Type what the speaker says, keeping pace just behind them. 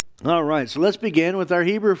All right, so let's begin with our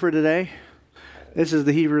Hebrew for today. This is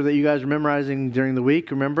the Hebrew that you guys are memorizing during the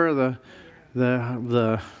week. Remember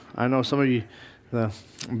the I know some of you the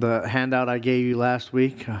handout I gave you last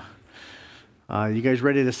week. You guys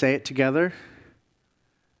ready to say it together?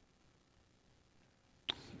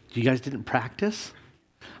 You guys didn't practice?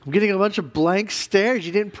 I'm getting a bunch of blank stares.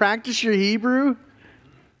 You didn't practice your Hebrew?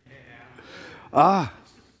 All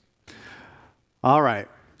right.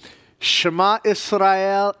 Shema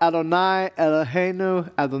Israel, Adonai Eloheinu,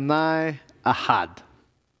 Adonai Ahad.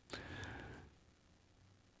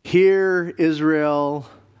 Hear Israel,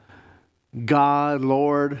 God,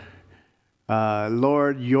 Lord,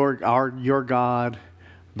 Lord, your God,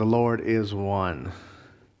 the Lord is one.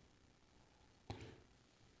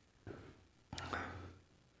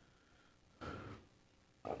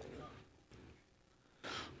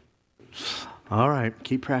 All right,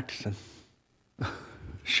 keep practicing.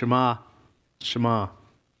 Shema.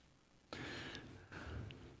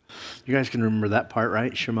 You guys can remember that part,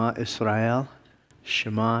 right? Shema Israel.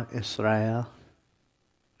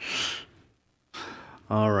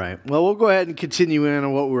 All right. Well, we'll go ahead and continue in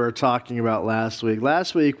on what we were talking about last week.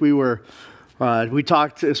 Last week we spent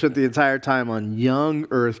the entire time on young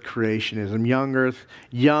earth creationism.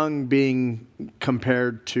 Young being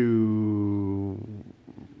compared to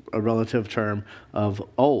a relative term of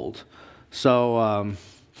old. So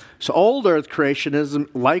old earth creationism,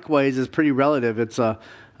 likewise, is pretty relative. It's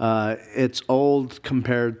old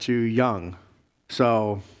compared to young.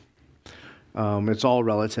 So it's all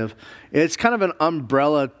relative. It's kind of an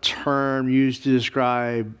umbrella term used to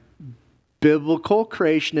describe biblical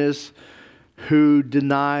creationists who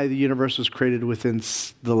deny the universe was created within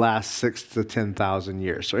the last 6,000 to 10,000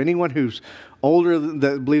 years. So anyone who's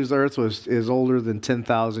that believes the earth is older than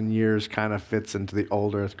 10,000 years kind of fits into the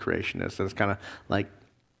old earth creationists. It's kind of like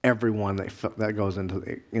everyone that goes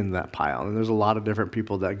in that pile. And there's a lot of different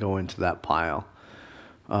people that go into that pile.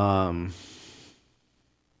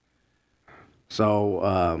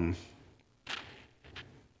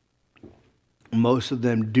 Most of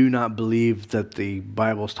them do not believe that the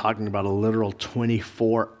Bible is talking about a literal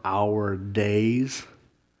 24-hour days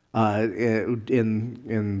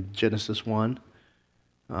in Genesis 1.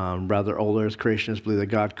 Rather, old earth creationists believe that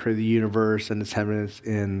God created the universe and its heavens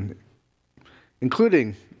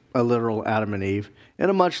including a literal Adam and Eve, in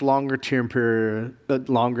a much longer time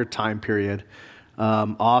period.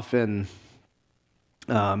 Often,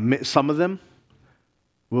 some of them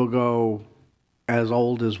will go as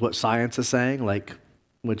old as what science is saying,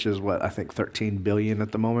 which is what I think 13 billion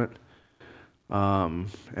at the moment, and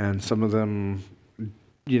some of them,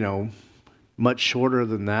 much shorter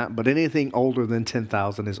than that. But anything older than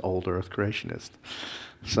 10,000 is old Earth creationist.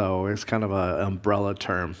 So it's kind of an umbrella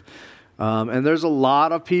term. And there's a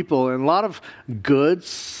lot of people and a lot of good,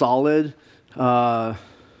 solid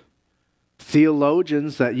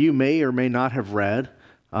theologians that you may or may not have read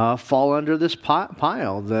fall under this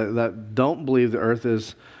pile that don't believe the earth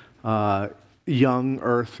is young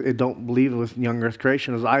earth. It don't believe with young earth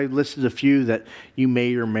creation. I listed a few that you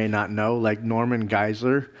may or may not know, like Norman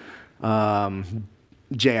Geisler,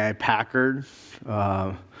 J.I. Packard,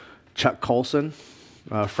 Chuck Colson,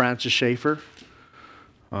 Francis Schaeffer,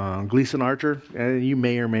 Gleason Archer. And you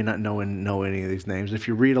may or may not know any of these names. If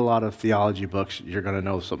you read a lot of theology books, you're going to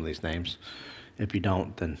know some of these names. If you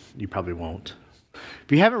don't, then you probably won't.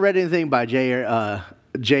 If you haven't read anything by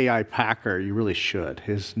J.I. Packer, you really should.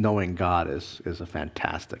 His Knowing God is a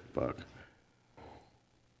fantastic book.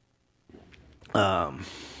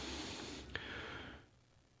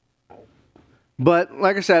 But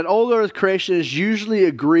like I said, old earth creationists usually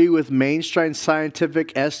agree with mainstream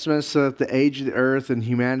scientific estimates of the age of the earth and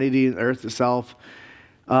humanity and the earth itself.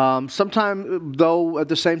 Sometimes, though, at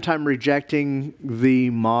the same time rejecting the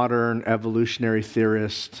modern evolutionary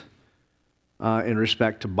theorist in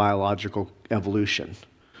respect to biological evolution.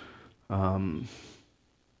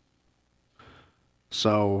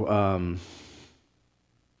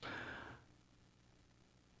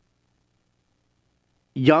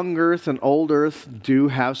 Young Earth and Old Earth do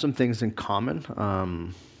have some things in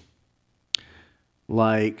common,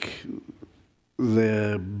 like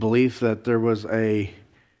the belief that there was a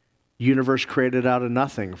universe created out of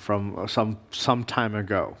nothing from some time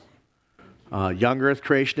ago. Young Earth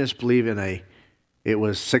creationists believe it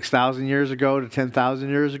was 6,000 years ago to 10,000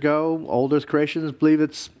 years ago. Old Earth creationists believe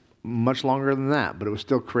it's much longer than that, but it was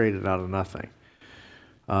still created out of nothing.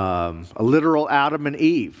 A literal Adam and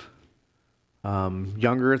Eve.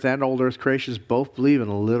 Young Earth and Old Earth creationists both believe in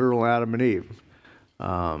a literal Adam and Eve,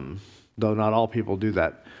 though not all people do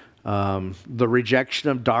that. The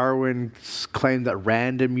rejection of Darwin's claim that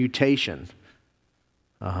random mutation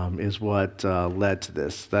is what led to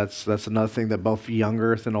this. That's another thing that both young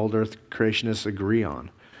earth and old earth creationists agree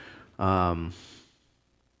on.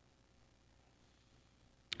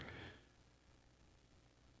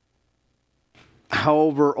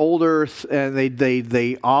 However, old earth, and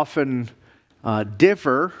they often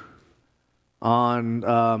differ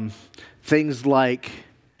on things like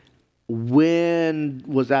when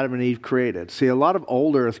was Adam and Eve created. See, a lot of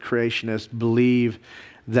old earth creationists believe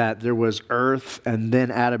that there was earth and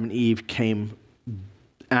then Adam and Eve came.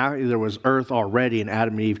 There was earth already and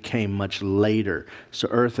Adam and Eve came much later. So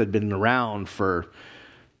earth had been around for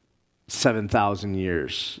 7,000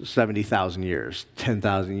 years, 70,000 years,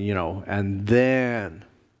 10,000, and then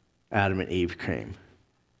Adam and Eve came.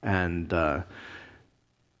 And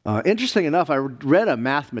interesting enough, I read a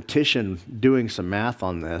mathematician doing some math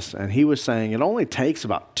on this, and he was saying it only takes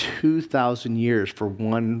about 2,000 years for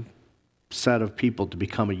one set of people to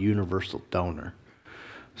become a universal donor.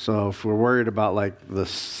 So if we're worried about like the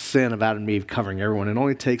sin of Adam and Eve covering everyone, it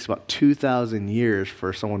only takes about 2,000 years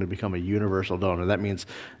for someone to become a universal donor. That means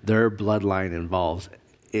their bloodline involves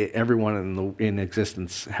everyone in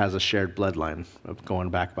existence has a shared bloodline of going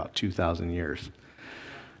back about 2,000 years,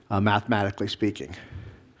 mathematically speaking,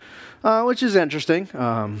 which is interesting.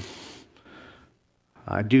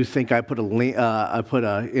 I do think I put a link. I put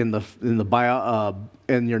in the bio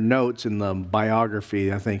in your notes in the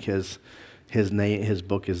biography. I think his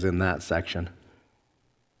book is in that section.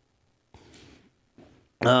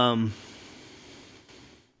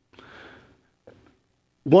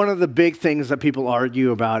 One of the big things that people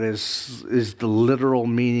argue about is the literal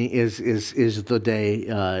meaning is the day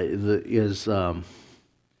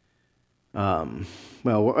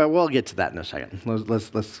well, we'll get to that in a second.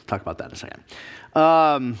 Let's talk about that in a second.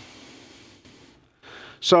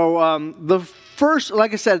 So the first,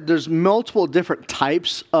 like I said, there's multiple different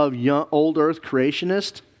types of old earth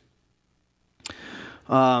creationists.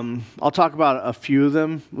 I'll talk about a few of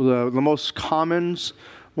them. The most common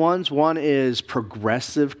ones. One is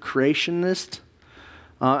progressive creationist.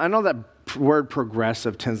 I know that word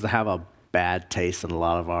progressive tends to have a bad taste in a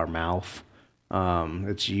lot of our mouth.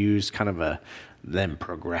 It's used kind of them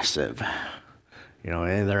progressive,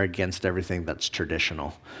 and they're against everything that's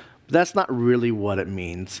traditional. But that's not really what it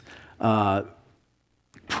means.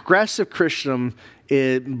 Progressive Christian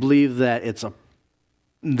believe that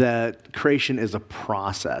that creation is a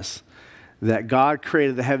process, that God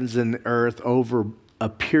created the heavens and the earth over a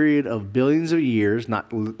period of billions of years, not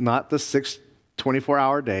the 6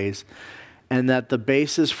 24-hour days, and that the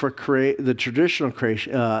basis for the traditional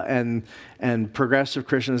creation and progressive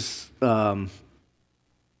Christians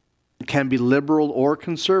can be liberal or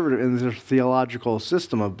conservative in their theological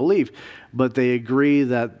system of belief, but they agree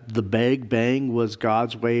that the Big Bang was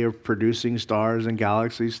God's way of producing stars and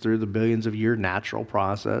galaxies through the billions of year natural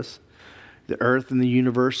process. The earth and the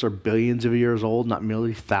universe are billions of years old, not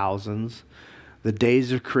merely thousands. The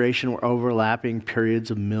days of creation were overlapping periods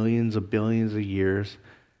of millions of billions of years.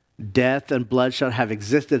 Death and bloodshed have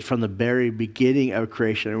existed from the very beginning of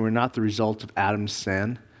creation and were not the result of Adam's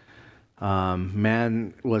sin.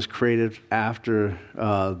 Man was created after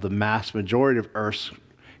the mass majority of Earth's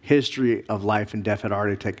history of life and death had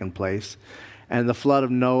already taken place. And the flood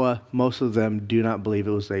of Noah, most of them do not believe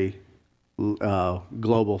it was a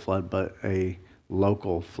global flood, but a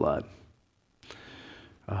local flood.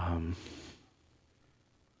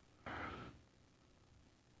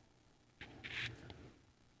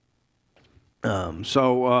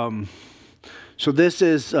 So this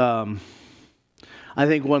is, I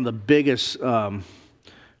think, one of the biggest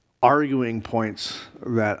arguing points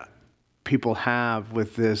that people have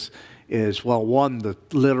with this is, well, one, the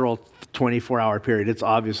literal 24-hour period. It's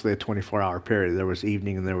obviously a 24-hour period. There was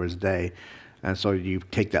evening and there was day. And so you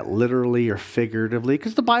take that literally or figuratively,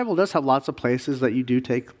 because the Bible does have lots of places that you do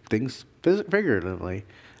take things figuratively.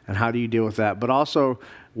 And how do you deal with that? But also,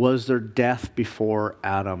 was there death before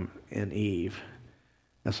Adam and Eve?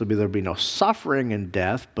 This would be there'd be no suffering in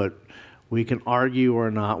death, but we can argue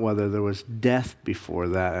or not whether there was death before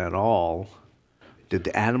that at all. Did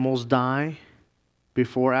the animals die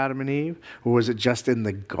before Adam and Eve? Or was it just in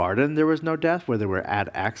the garden there was no death, where they were had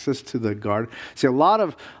access to the garden? See, a lot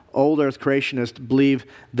of old earth creationists believe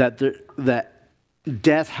that that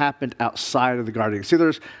death happened outside of the garden. See,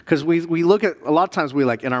 because we look at, a lot of times we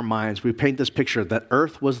in our minds, we paint this picture that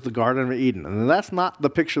earth was the Garden of Eden. And that's not the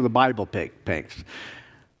picture the Bible paints.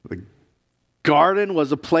 The garden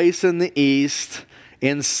was a place in the east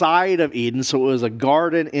inside of Eden, so it was a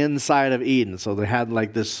garden inside of Eden. So they had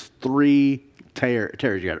this three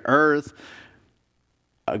tiers. You had earth,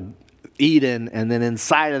 Eden, and then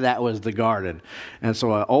inside of that was the garden. And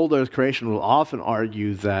so old earth creation will often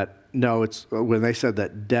argue that, no, it's when they said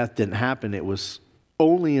that death didn't happen, it was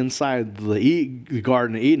only inside the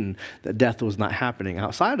Garden of Eden that death was not happening.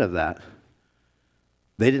 Outside of that,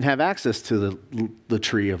 they didn't have access to the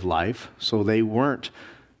tree of life, so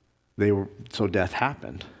so death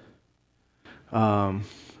happened.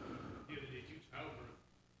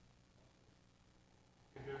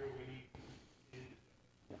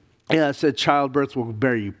 Yeah, it said childbirth will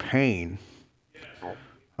bear you pain.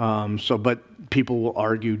 But people will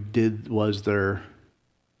argue, was there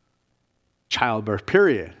childbirth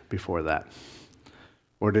period before that?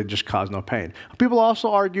 Or did it just cause no pain? People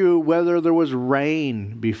also argue whether there was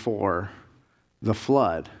rain before the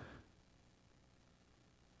flood.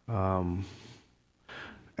 A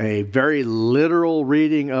very literal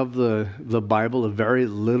reading of the Bible, a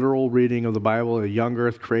young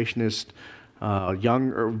earth creationist,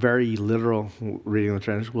 very literal reading of the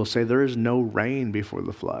translation will say there is no rain before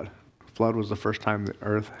the flood. The flood was the first time the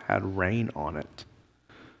earth had rain on it.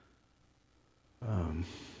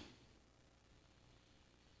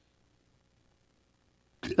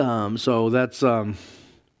 So that's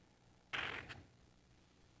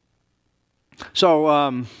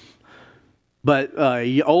but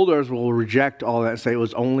old earth will reject all that and say it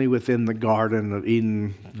was only within the Garden of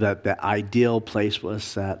Eden that the ideal place was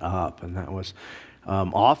set up, and that was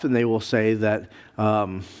often they will say that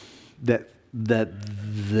that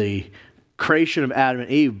the creation of Adam and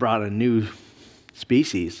Eve brought a new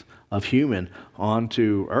species of human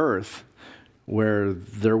onto earth, where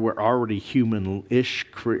there were already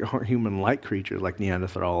human-like creatures like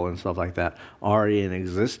Neanderthal and stuff like that already in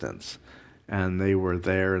existence. And they were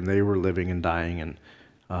there, and they were living and dying, and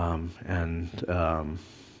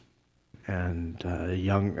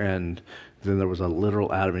young. And then there was a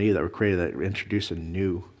literal Adam and Eve that were created that introduced a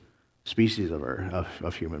new species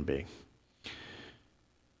of human being.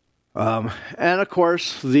 And of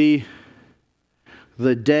course, the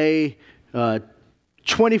day,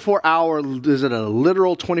 24 hour. Is it a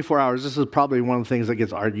literal 24 hours? This is probably one of the things that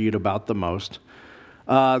gets argued about the most.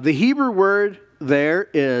 The Hebrew word there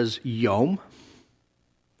is yom.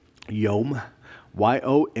 Yom.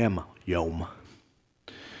 Y-O-M. Yom.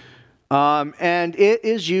 And it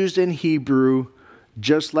is used in Hebrew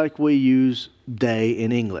just like we use day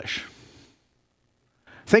in English.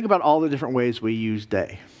 Think about all the different ways we use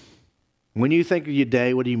day. When you think of your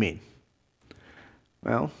day, what do you mean?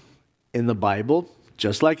 Well, in the Bible,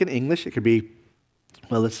 just like in English, it could be,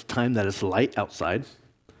 well, it's the time that it's light outside.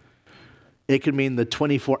 It could mean the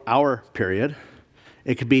 24-hour period.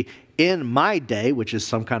 It could be in my day, which is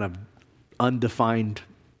some kind of undefined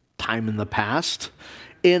time in the past.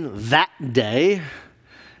 In that day,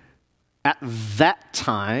 at that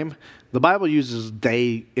time, the Bible uses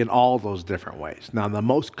day in all those different ways. Now, the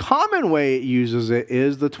most common way it uses it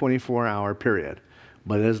is the 24-hour period,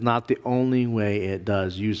 but it is not the only way it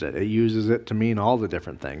does use it. It uses it to mean all the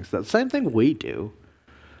different things. The same thing we do.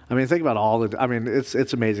 I mean, think about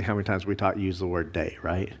it's amazing how many times we use the word day,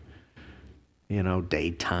 right? You know,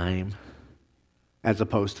 daytime, as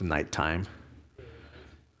opposed to nighttime.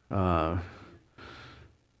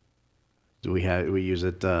 We use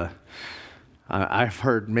it. I've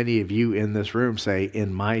heard many of you in this room say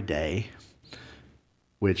 "in my day,"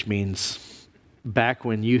 which means back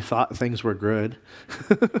when you thought things were good.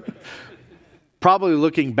 Probably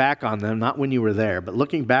looking back on them, not when you were there, but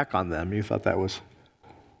looking back on them, you thought that was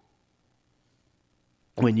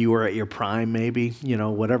when you were at your prime, maybe,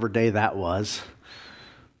 whatever day that was.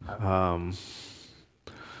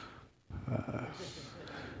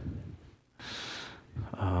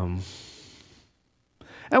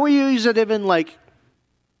 And we use it even like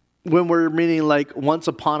when we're meaning like once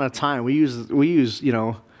upon a time. We use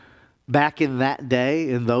back in that day,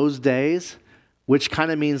 in those days, which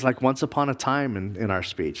kind of means like once upon a time in our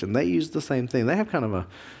speech. And they use the same thing. They have kind of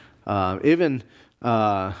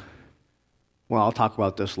well, I'll talk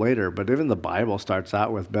about this later, but even the Bible starts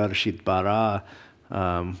out with Bereshit bara,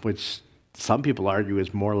 which some people argue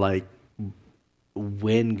is more like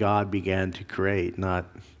when God began to create,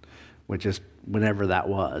 which is whenever that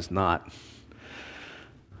was, not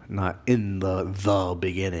in the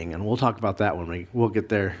beginning. And we'll talk about that when we'll get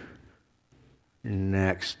there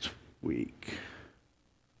next week.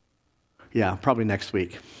 Yeah, probably next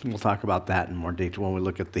week. We'll talk about that in more detail when we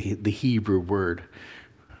look at the Hebrew word.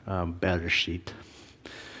 Bereshit.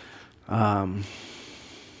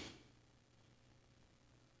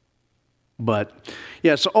 But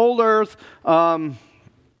yeah, so old earth,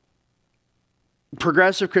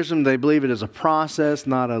 progressive Christian, they believe it is a process,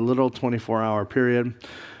 not a little 24-hour period,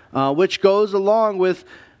 which goes along with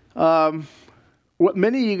What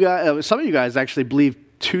many of you guys, some of you guys actually believe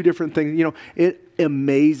two different things. You know, it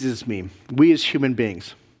amazes me. We as human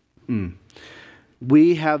beings,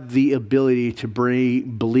 we have the ability to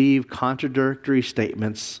believe contradictory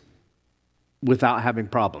statements without having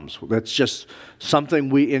problems. That's just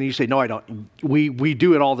something and you say, no, I don't. We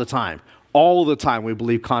do it all the time. All the time we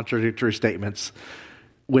believe contradictory statements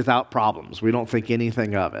without problems. We don't think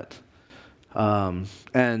anything of it.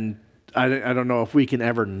 And I don't know if we can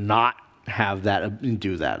ever not have that and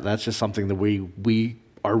do that. That's just something that we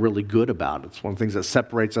are really good about. It's one of the things that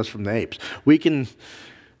separates us from the apes. We can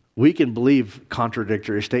believe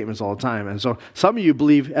contradictory statements all the time. And so some of you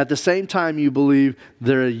believe, at the same time you believe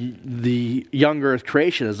the young earth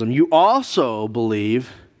creationism, you also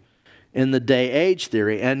believe in the day-age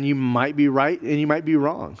theory. And you might be right and you might be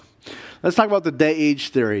wrong. Let's talk about the day-age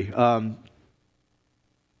theory.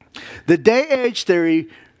 The day-age theory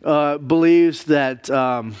believes that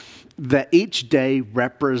each day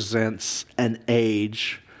represents an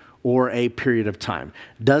age or a period of time.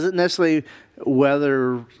 Doesn't necessarily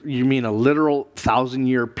whether you mean a literal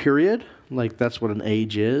 1,000-year period, like that's what an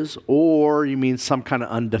age is, or you mean some kind of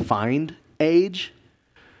undefined age.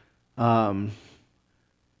 In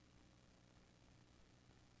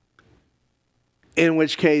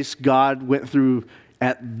which case, God went through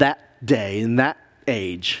at that day, in that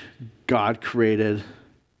age, God created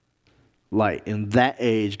light. In that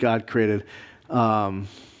age, God created, in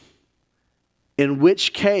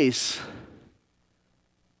which case,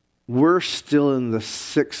 we're still in the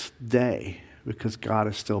sixth day because God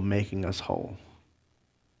is still making us whole.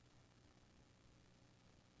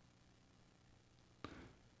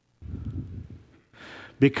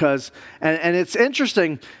 Because, and it's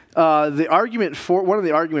interesting, one of the arguments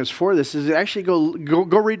for this is actually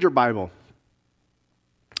go read your Bible.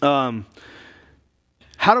 How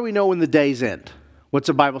do we know when the days end? What's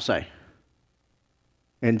the Bible say?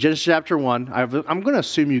 In Genesis chapter 1, I'm going to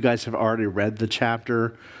assume you guys have already read the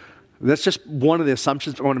chapter. That's just one of the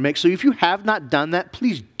assumptions I want to make. So if you have not done that,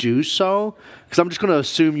 please do so, because I'm just going to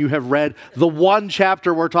assume you have read the one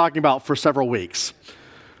chapter we're talking about for several weeks.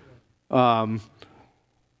 Yeah,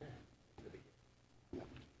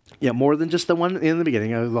 more than just the one in the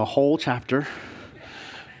beginning, the whole chapter.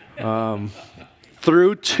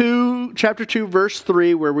 Through chapter 2, verse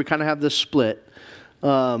 3, where we kind of have this split.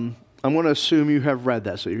 I'm going to assume you have read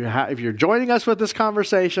that. So if you're joining us with this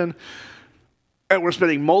conversation, and we're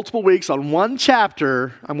spending multiple weeks on one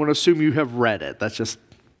chapter, I'm going to assume you have read it. That's just,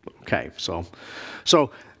 okay. So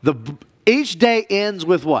each day ends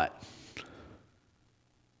with what?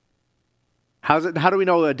 How do we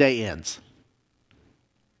know a day ends?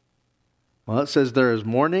 Well, it says there is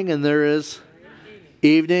morning and there is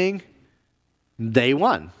evening, day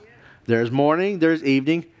 1. There's morning, there's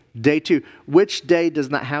evening, day 2. Which day does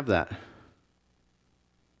not have that?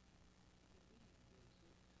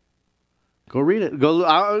 Go read it. Go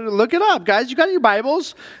look it up, guys. You got your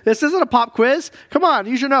Bibles. This isn't a pop quiz. Come on,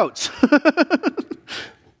 use your notes.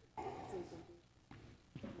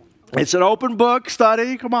 It's an open book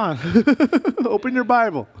study. Come on. Open your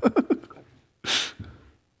Bible.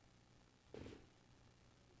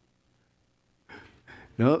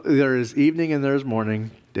 No, there is evening and there is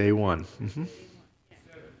morning, day 1. Mm-hmm.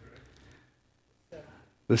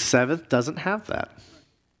 The seventh doesn't have that.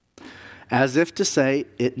 As if to say,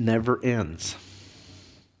 it never ends.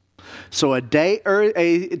 So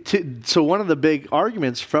one of the big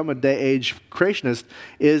arguments from a day-age creationist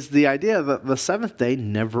is the idea that the seventh day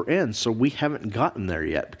never ends. So we haven't gotten there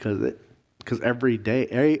yet because every day,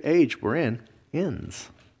 every age we're in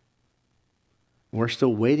ends. We're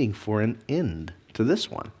still waiting for an end to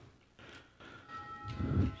this one,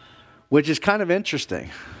 which is kind of interesting.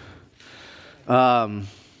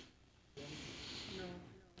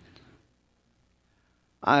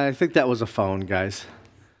 I think that was a phone, guys.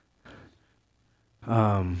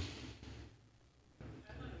 So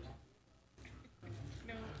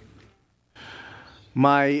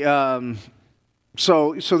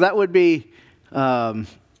that would be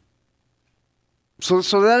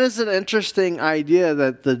so that is an interesting idea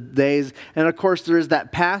that the days, and of course there is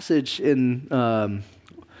that passage in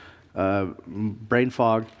brain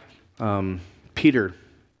fog, Peter,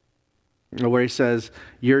 where he says,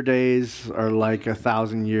 your days are like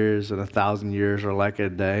 1,000 years and 1,000 years are like a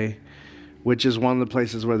day, which is one of the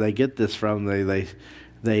places where they get this from. They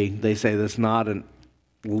say that's not a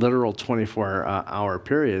literal 24-hour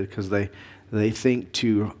period because they think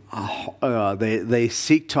they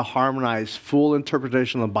seek to harmonize full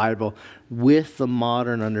interpretation of the Bible with the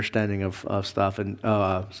modern understanding of stuff and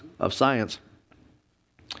of science.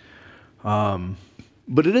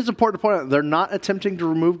 But it is important to point out they're not attempting to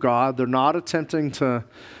remove God. They're not attempting to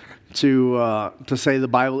say the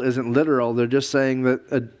Bible isn't literal. They're just saying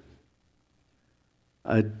that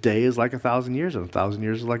a day is like 1,000 years, and 1,000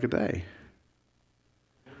 years is like a day.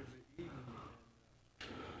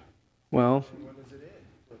 Well, when does it end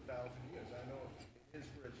for 1,000 years? I know it is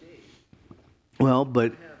for a day. Well,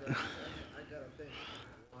 but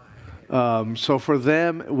so for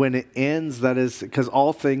them, when it ends, that is because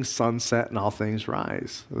all things sunset and all things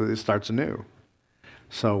rise. It starts anew.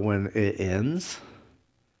 So when it ends,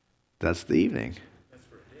 that's the evening. That's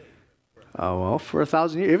for a day. Well, for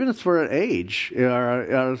 1,000 years, even if it's for an age.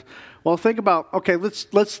 Well, think about. Okay, let's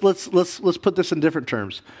put this in different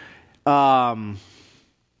terms.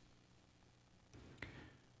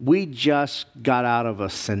 We just got out of a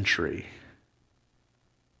century.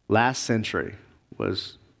 Last century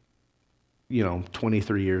was,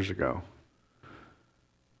 23 years ago,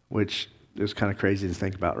 which is kind of crazy to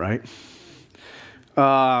think about, right?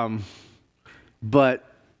 But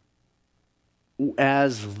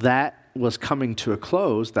as that was coming to a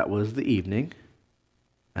close, that was the evening,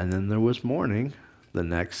 and then there was morning, the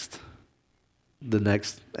next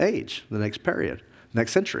age, the next period,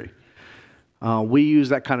 next century. We use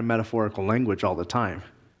that kind of metaphorical language all the time.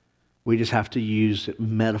 We just have to use it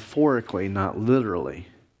metaphorically, not literally,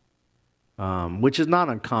 which is not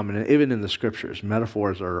uncommon, even in the Scriptures.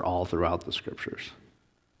 Metaphors are all throughout the Scriptures.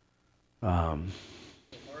 Our age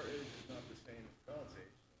is not the same as God's age.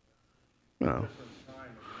 No.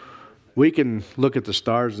 We can look at the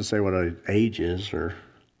stars and say what an age is, or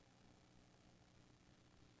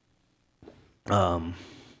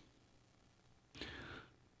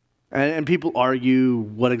and people argue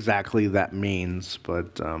what exactly that means,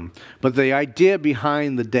 but the idea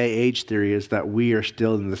behind the day-age theory is that we are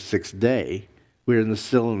still in the sixth day.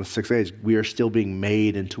 Still in the sixth age. We are still being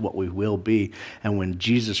made into what we will be, and when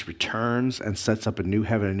Jesus returns and sets up a new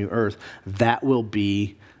heaven and a new earth, that will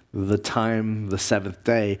be the time, the seventh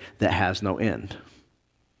day, that has no end.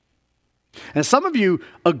 And some of you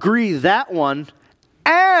agree that one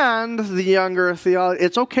and the younger theology.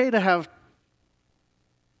 It's okay to have,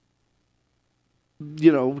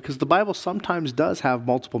 because the Bible sometimes does have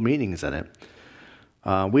multiple meanings in it.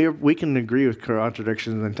 We can agree with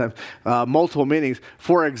contradictions and times, multiple meanings.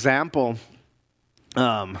 For example,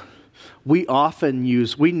 we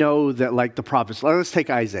know that like the prophets, let's take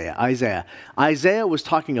Isaiah. Isaiah was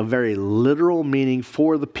talking a very literal meaning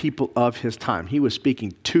for the people of his time. He was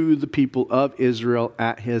speaking to the people of Israel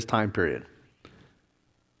at his time period.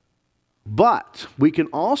 But we can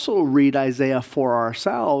also read Isaiah for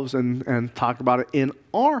ourselves and talk about it in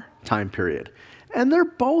our time period. And they're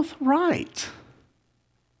both right.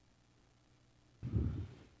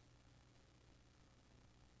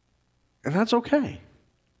 And that's okay.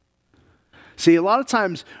 See, a lot of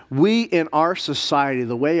times we in our society,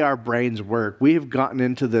 the way our brains work, we have gotten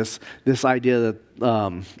into this idea that,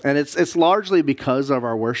 and it's largely because of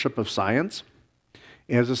our worship of science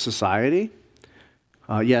as a society.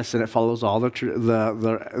 Yes, and it follows all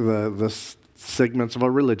the segments of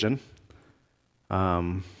a religion.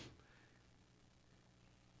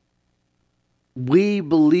 We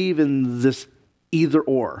believe in this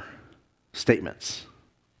either-or statements.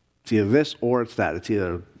 It's either this or it's that. It's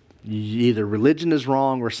either religion is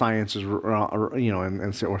wrong or science is wrong,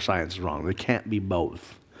 or science is wrong. They can't be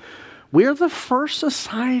both. We are the first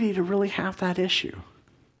society to really have that issue.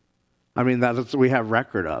 I mean, that's what we have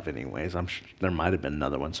record of anyways. I'm sure there might have been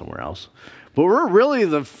another one somewhere else. But we're really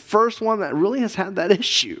the first one that really has had that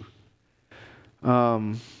issue.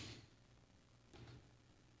 In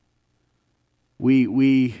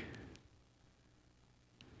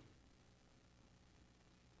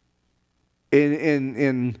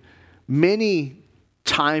many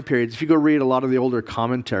time periods, if you go read a lot of the older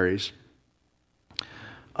commentaries,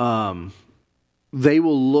 they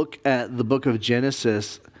will look at the book of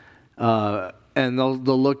Genesis, and they'll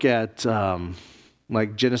look at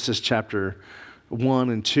like Genesis chapter 1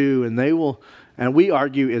 and 2, and we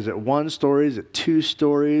argue: is it one story? Is it two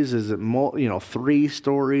stories? Is it 3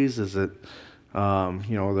 stories? Is it there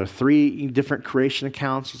are 3 different creation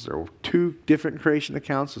accounts? Is there 2 different creation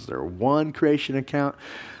accounts? Is there 1 creation account?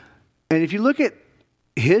 And if you look at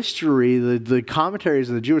history, the commentaries,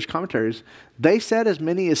 the Jewish commentaries, they said as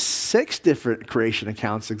many as 6 different creation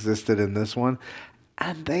accounts existed in this one,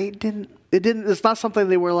 and it's not something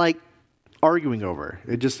they were like arguing over.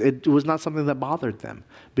 It was not something that bothered them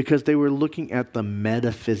because they were looking at the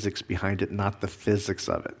metaphysics behind it, not the physics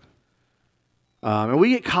of it. And we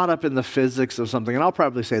get caught up in the physics of something, and I'll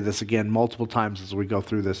probably say this again multiple times as we go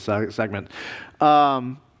through this segment.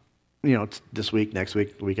 This week, next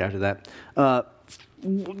week, the week after that.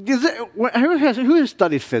 Who has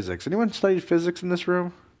studied physics? Anyone studied physics in this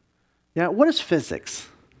room? Yeah, what is physics?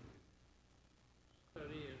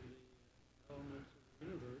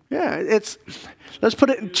 Yeah, let's put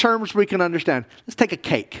it in terms we can understand. Let's take a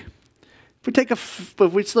cake. If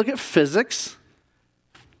we look at physics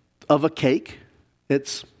of a cake,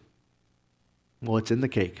 what's in the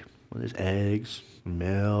cake? Well, there's eggs,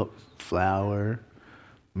 milk, flour,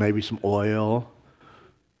 maybe some oil,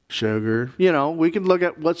 sugar. We can look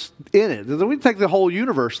at what's in it. Then we take the whole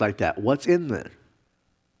universe like that. What's in there?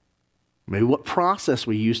 Maybe what process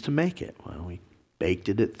we used to make it. Well, we baked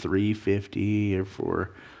it at 350 or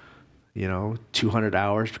for 200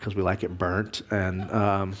 hours because we like it burnt.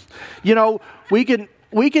 And, we can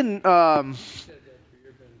we can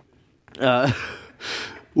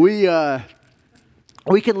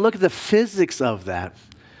look at the physics of that.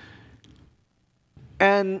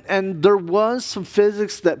 And there was some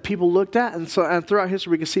physics that people looked at, and throughout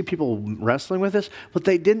history we can see people wrestling with this, but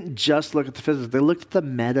they didn't just look at the physics, they looked at the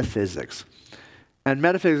metaphysics. And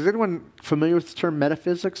metaphysics, is anyone familiar with the term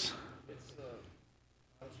metaphysics? It's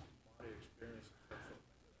body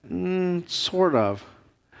experience. Sort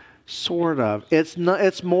of.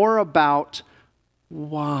 It's more about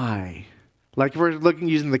why. Like if we're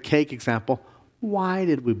using the cake example, why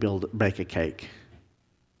did we bake a cake?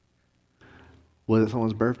 Was it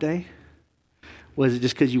someone's birthday? Was it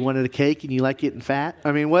just because you wanted a cake and you like getting fat?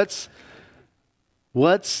 I mean, what's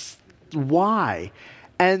why?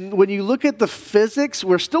 And when you look at the physics,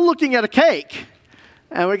 we're still looking at a cake,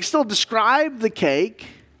 and we can still describe the cake,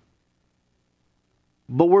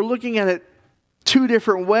 but we're looking at it two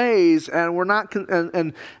different ways, and we're not,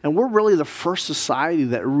 and we're really the first society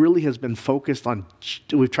that really has been focused on.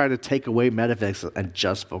 We've tried to take away metaphysics and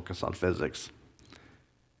just focus on physics.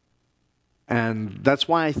 And that's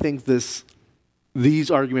why I think these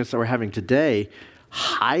arguments that we're having today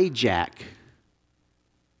hijack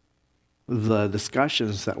the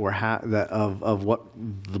discussions that of what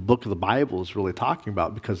the book of the Bible is really talking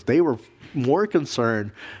about, because they were more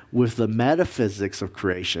concerned with the metaphysics of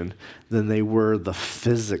creation than they were the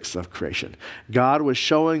physics of creation. God was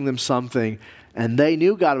showing them something, and they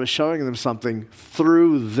knew God was showing them something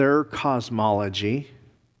through their cosmology,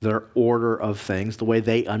 their order of things, the way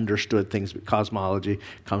they understood things. Cosmology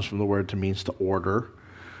comes from the word to means to order,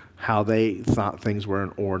 how they thought things were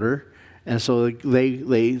in order. And so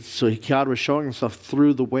God was showing himself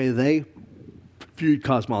through the way they viewed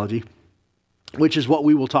cosmology, which is what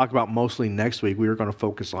we will talk about mostly next week. We are going to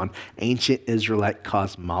focus on ancient Israelite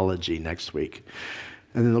cosmology next week.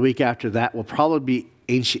 And then the week after that will probably be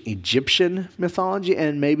ancient Egyptian mythology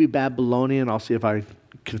and maybe Babylonian. I'll see if I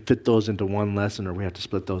can fit those into one lesson, or we have to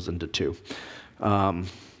split those into two. But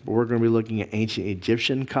we're going to be looking at ancient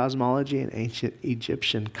Egyptian cosmology and ancient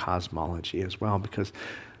Egyptian cosmology as well, because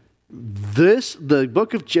the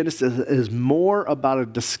book of Genesis is more about a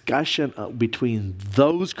discussion between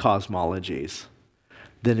those cosmologies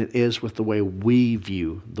than it is with the way we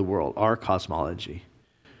view the world, our cosmology.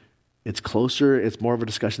 It's closer, it's more of a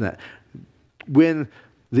discussion that when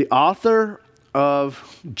the author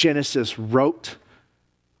of Genesis wrote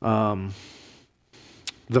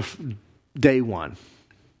day one,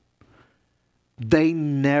 they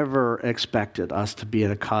never expected us to be in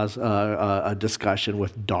a discussion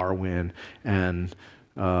with Darwin and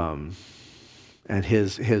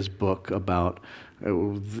his book about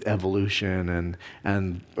evolution,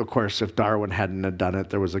 and of course, if Darwin hadn't have done it,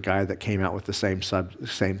 there was a guy that came out with the same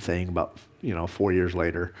thing about 4 years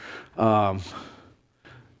later. They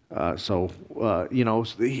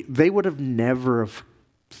would have never have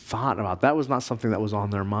thought about that. Was not something that was on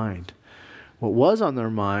their mind. What was on their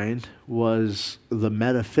mind was the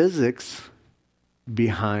metaphysics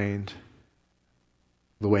behind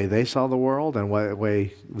the way they saw the world and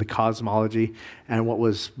the cosmology and what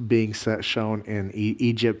was being shown in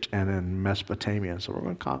Egypt and in Mesopotamia. So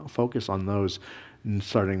we're going to focus on those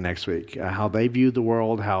starting next week, how they viewed the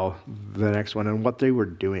world, how the next one, and what they were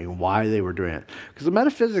doing, why they were doing it. Because the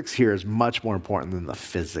metaphysics here is much more important than the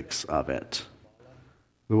physics of it.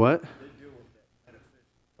 The what?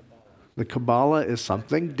 The Kabbalah is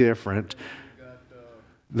something different.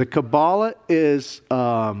 The Kabbalah is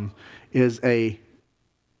a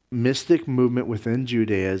mystic movement within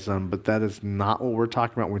Judaism, but that is not what we're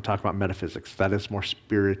talking about when we talk about metaphysics. That is more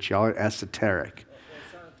spiritual, esoteric.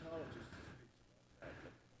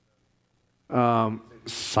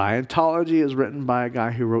 Scientology is written by a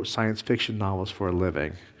guy who wrote science fiction novels for a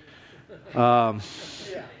living. I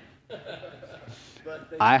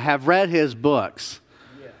have read his books.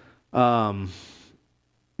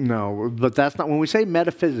 No, but that's not, when we say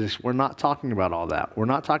metaphysics, we're not talking about all that. We're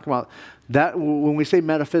not talking about that. When we say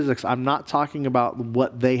metaphysics, I'm not talking about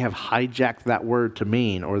what they have hijacked that word to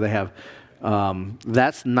mean, or they have,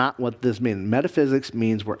 that's not what this means. Metaphysics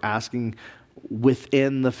means we're asking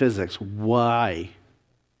within the physics, why?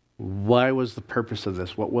 Why was the purpose of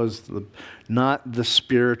this? What was not the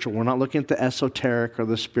spiritual? We're not looking at the esoteric or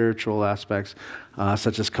the spiritual aspects,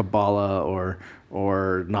 such as Kabbalah or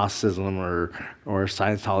Gnosticism or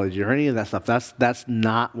Scientology or any of that stuff. That's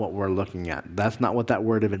not what we're looking at. That's not what that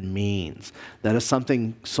word even means. That is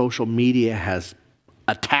something social media has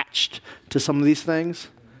attached to some of these things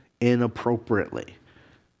inappropriately.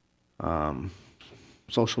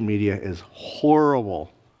 Social media is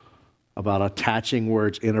horrible about attaching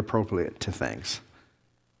words inappropriate to things.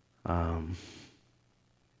 I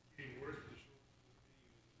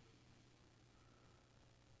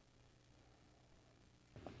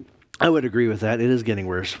would agree with that. It is getting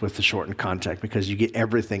worse with the shortened context because you get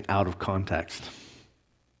everything out of context.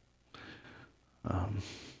 That's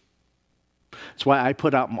why I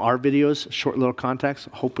put out our videos, short little context,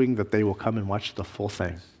 hoping that they will come and watch the full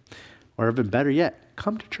thing. Or even better yet,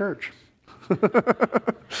 come to church.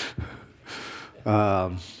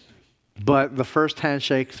 But the first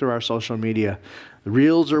handshake through our social media, the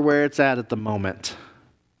reels are where it's at the moment.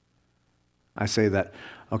 I say that,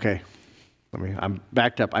 okay, I'm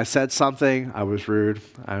backed up. I said something, I was rude,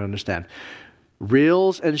 I understand.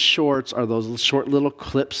 Reels and shorts are those short little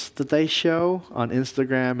clips that they show on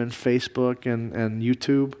Instagram and Facebook and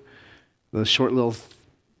YouTube. The short little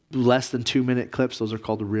less than 2-minute clips, those are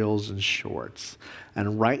called reels and shorts.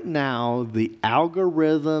 And right now, the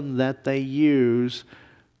algorithm that they use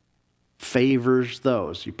favors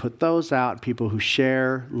those. You put those out, people who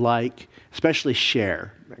share, like, especially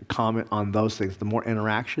share, comment on those things. The more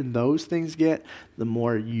interaction those things get, the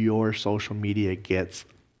more your social media gets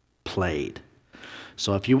played.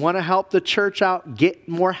 So if you want to help the church out, get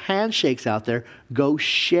more handshakes out there, go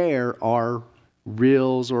share our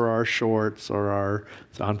reels or our shorts or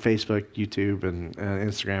it's on Facebook, YouTube, and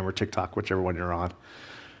Instagram or TikTok, whichever one you're on.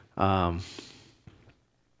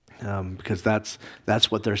 Because that's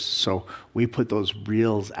what they're, so we put those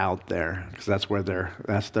reels out there because that's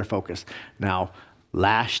their focus. Now,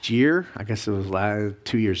 last year, I guess it was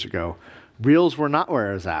 2 years ago, reels were not where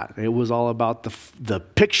it was at. It was all about the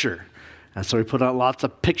picture. And so we put out lots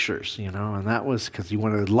of pictures, and that was because you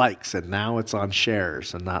wanted likes, and now it's on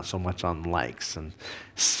shares and not so much on likes. And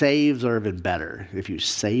saves are even better. If you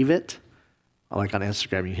save it, like on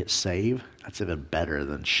Instagram, you hit save, that's even better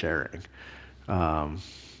than sharing.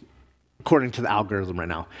 According to the algorithm right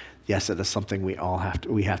now, yes, it is something we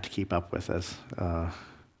have to keep up with as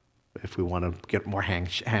if we want to get more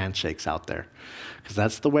handshakes out there, because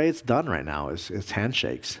that's the way it's done right now. It's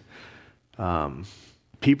handshakes.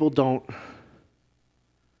 People don't.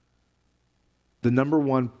 The number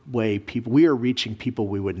one way we are reaching people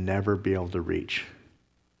we would never be able to reach.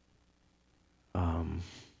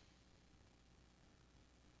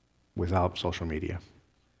 Without social media.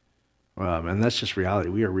 And that's just reality.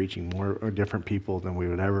 We are reaching more different people than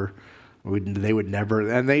they would never,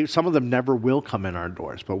 and some of them never will come in our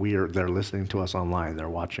doors, but they're listening to us online, they're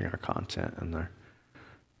watching our content,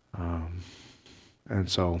 and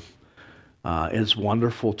so it's a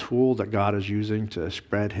wonderful tool that God is using to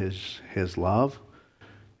spread His love,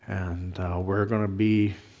 and we're going to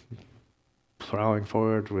be plowing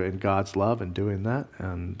forward in God's love and doing that,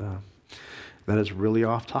 and that is really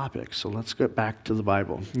off topic. So let's get back to the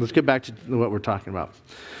Bible. Let's get back to what we're talking about.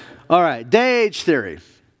 All right, day-age theory.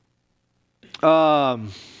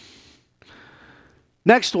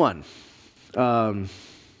 Next one, the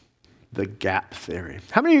gap theory.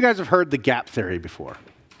 How many of you guys have heard the gap theory before?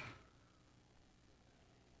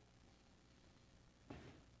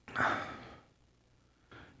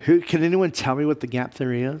 Can anyone tell me what the gap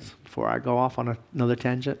theory is before I go off on another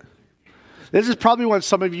tangent? This is probably one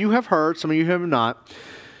some of you have heard, some of you have not.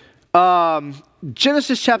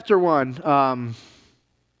 Genesis chapter 1,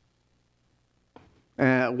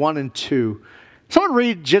 1 and 2. Someone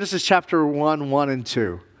read Genesis chapter 1, 1 and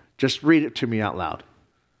 2. Just read it to me out loud.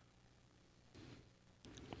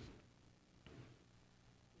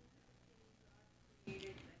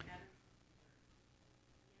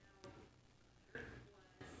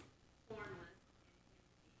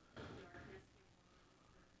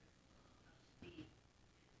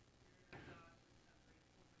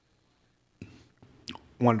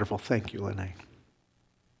 Wonderful. Thank you, Lene.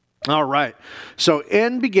 All right. So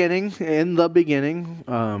in the beginning,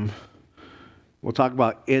 we'll talk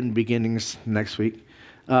about in beginnings next week.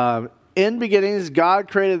 In beginnings, God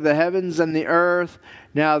created the heavens and the earth.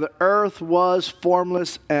 Now the earth was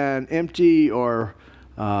formless and empty, or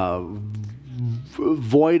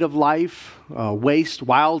void of life, waste,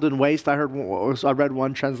 wild and waste. I read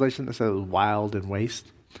one translation that said it was wild and waste.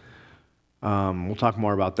 We'll talk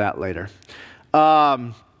more about that later.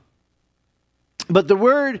 But the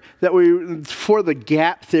word that for the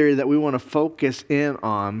gap theory that we want to focus in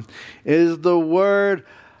on is the word,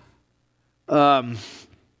 and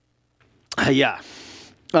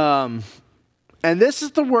this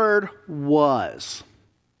is the word was.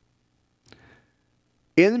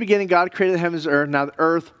 In the beginning, God created the heavens and earth. Now the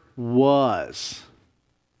earth was.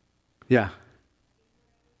 Yeah.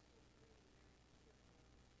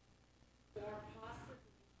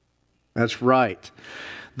 That's right.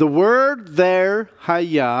 The word there,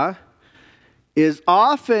 haya, is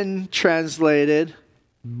often translated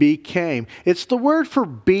became. It's the word for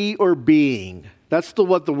be or being. That's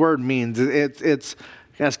what the word means. It's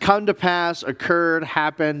has come to pass, occurred,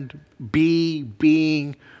 happened, be,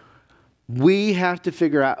 being. We have to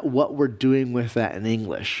figure out what we're doing with that in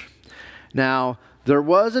English. Now, there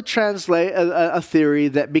was a theory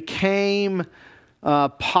that became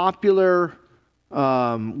popular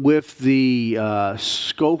with the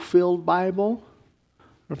Scofield Bible. I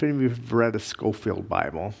don't know if any of you have read a Scofield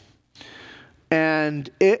Bible. And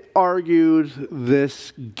it argued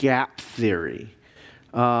this gap theory.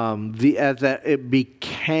 That it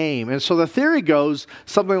became. And so the theory goes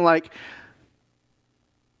something like,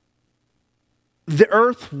 the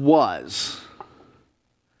earth was.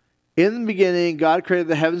 In the beginning, God created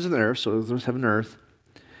the heavens and the earth, so there was heaven and earth.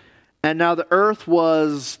 And now the earth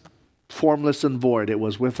was formless and void. It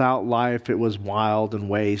was without life. It was wild and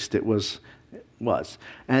waste. It was.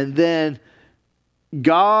 And then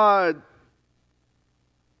God,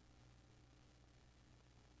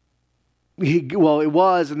 it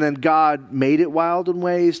was, and then God made it wild and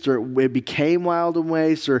waste, or it became wild and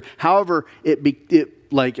waste, or however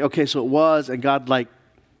so it was, and God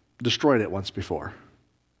destroyed it once before.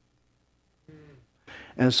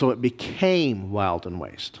 And so it became wild and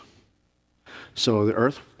waste. So the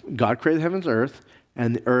earth, God created the heavens and earth,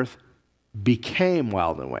 and the earth became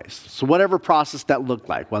wild and waste. So whatever process that looked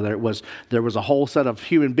like, whether it was there was a whole set of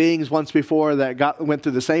human beings once before that went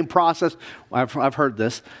through the same process. I've heard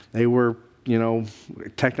this. They were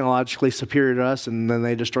technologically superior to us, and then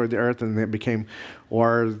they destroyed the earth, and it became,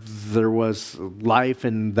 or there was life,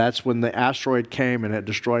 and that's when the asteroid came, and it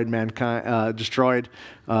destroyed mankind, destroyed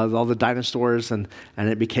all the dinosaurs, and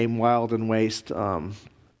it became wild and waste. And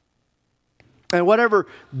whatever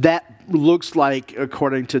that looks like,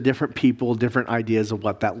 according to different people, different ideas of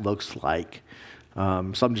what that looks like.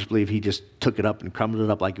 Some just believe he just took it up and crumbled it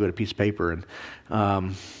up like you would a piece of paper, and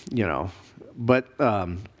But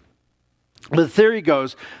the theory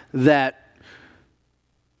goes that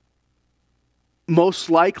most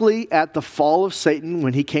likely at the fall of Satan,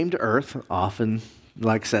 when he came to earth, often,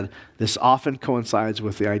 like I said, this often coincides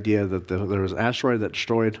with the idea that there was an asteroid that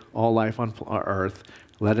destroyed all life on earth,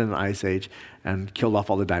 led in an ice age, and killed off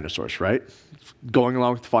all the dinosaurs, right? Going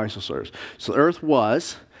along with the fossils. So the earth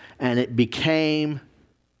was, and it became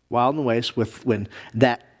wild and waste when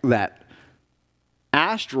that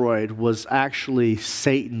asteroid was actually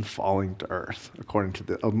Satan falling to earth, according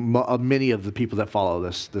to many of the people that follow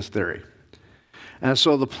this theory. And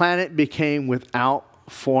so the planet became without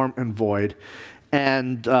form and void,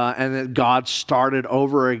 and then God started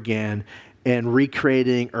over again and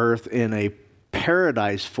recreating earth in a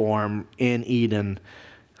paradise form in Eden.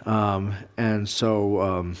 And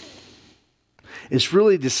so it's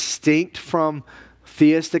really distinct from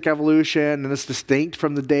theistic evolution, and it's distinct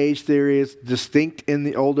from the Day-Age theory. It's distinct in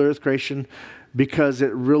the old earth creation because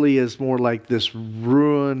it really is more like this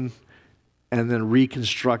ruin and then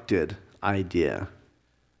reconstructed idea.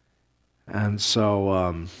 And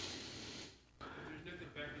so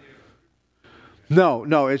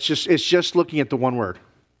no, it's just looking at the one word.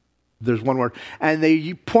 There's one word. And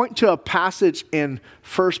you point to a passage in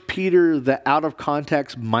 1 Peter that out of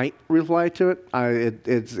context might reply to it.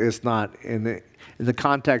 It's not in the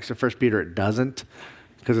context of 1 Peter, it doesn't,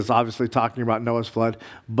 because it's obviously talking about Noah's flood.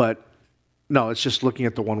 But no, it's just looking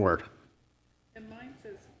at the one word. And mine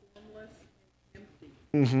says formless and empty.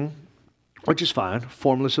 Mm-hmm. Which is fine.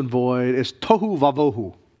 Formless and void. It's tohu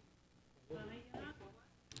vavohu.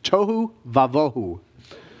 Tohu vavohu.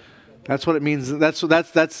 That's what it means. That's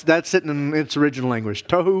it in its original language.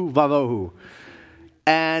 Tohu vavohu.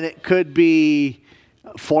 And it could be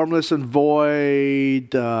formless and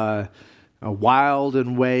void, wild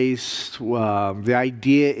and waste. The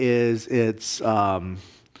idea is it's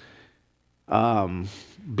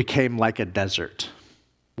became like a desert.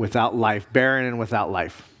 Without life, barren and without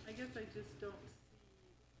life. I guess I just don't see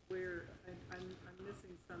where I'm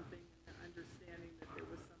missing something in the understanding that there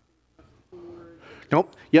was something before.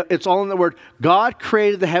 Nope. Yep, it's all in the word. God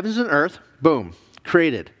created the heavens and earth. Boom.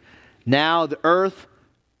 Created. Now the earth,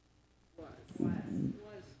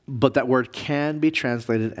 but that word can be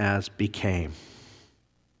translated as became.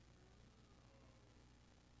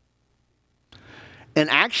 And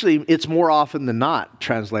actually, it's more often than not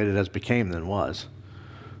translated as became than was.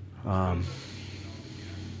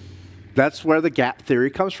 That's where the gap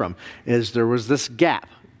theory comes from, is there was this gap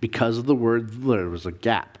because of the word, there was a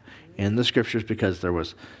gap in the scriptures because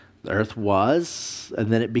the earth was,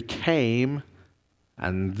 and then it became,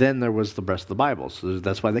 and then there was the rest of the Bible. So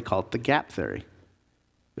that's why they call it the gap theory.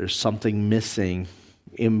 There's something missing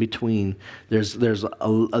in between. There's a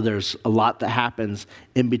lot that happens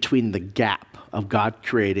in between the gap of God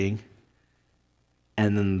creating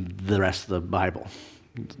and then the rest of the Bible.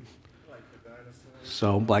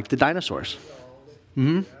 So, like the dinosaurs.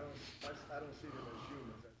 Mm-hmm. I don't see them as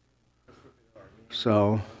humans. That's what they are.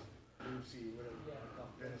 So, Lucy,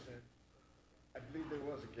 Venison. I believe there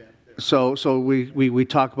was a gap there. so we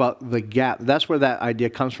talk about the gap. That's where that idea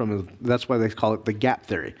comes from. That's why they call it the gap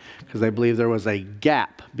theory, because they believe there was a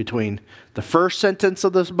gap between the first sentence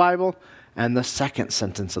of this Bible and the second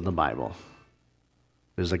sentence of the Bible.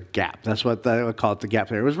 There's a gap. That's what they would call it, the gap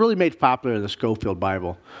theory. It was really made popular in the Scofield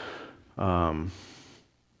Bible.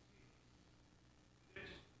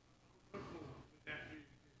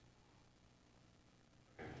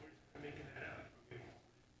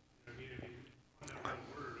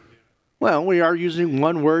 Well, we are using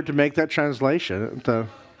one word to make that translation.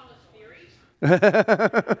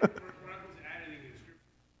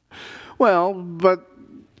 Well, but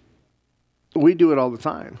we do it all the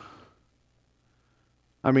time.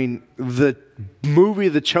 I mean, the movie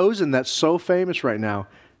The Chosen that's so famous right now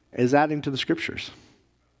is adding to the scriptures.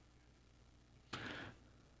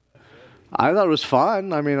 I thought it was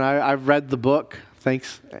fun. I mean, I've read the book.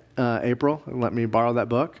 Thanks, April, and let me borrow that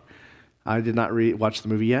book. I did not watch the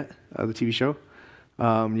movie yet, the TV show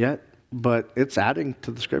yet, but it's adding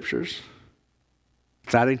to the scriptures.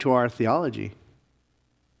 It's adding to our theology.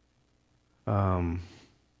 We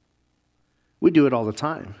do it all the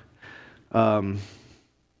time.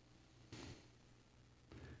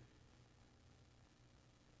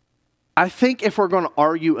 I think if we're going to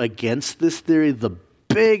argue against this theory, the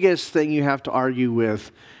biggest thing you have to argue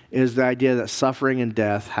with is the idea that suffering and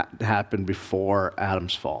death happened before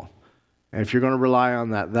Adam's fall. And if you're going to rely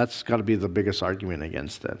on that, that's got to be the biggest argument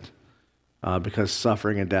against it, because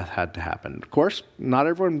suffering and death had to happen. Of course, not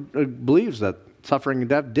everyone believes that suffering and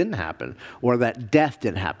death didn't happen, or that death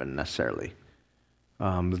didn't happen necessarily.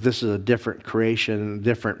 This is a different creation,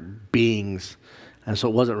 different beings. And so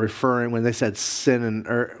it wasn't referring, when they said sin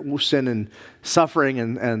and suffering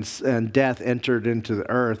and death entered into the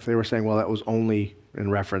earth, they were saying, well, that was only in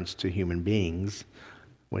reference to human beings,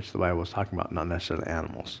 which the Bible was talking about, not necessarily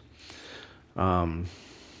animals. And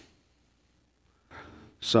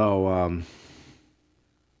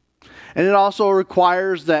it also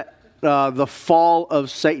requires that the fall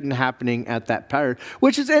of Satan happening at that period,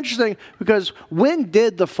 which is interesting because when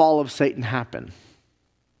did the fall of Satan happen?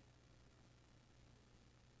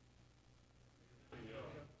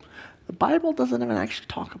 The Bible doesn't even actually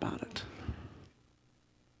talk about it.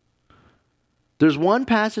 There's one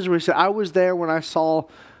passage where he said, I was there when I saw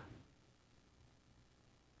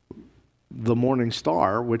the morning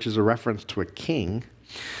star, which is a reference to a king.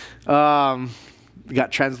 Got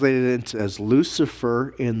translated as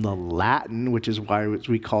Lucifer in the Latin, which is why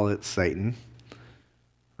we call it Satan.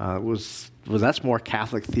 That's more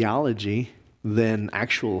Catholic theology than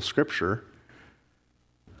actual scripture.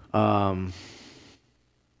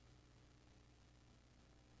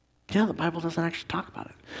 Yeah, the Bible doesn't actually talk about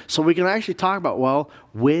it. So we can actually talk about, well,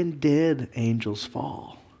 when did angels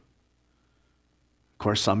fall? Of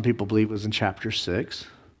course, some people believe it was in chapter 6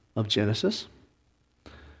 of Genesis.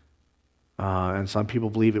 And some people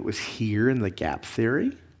believe it was here in the gap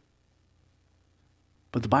theory.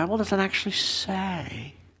 But the Bible doesn't actually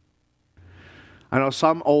say. I know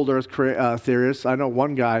some old earth theorists. I know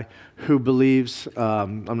one guy who believes,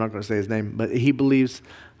 I'm not going to say his name, but he believes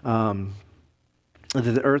that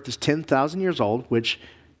the earth is 10,000 years old, which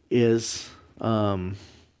is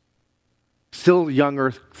still young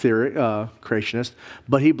earth theory, creationist,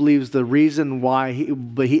 but he believes the reason why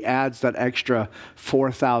he adds that extra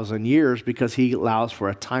 4,000 years because he allows for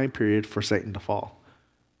a time period for Satan to fall.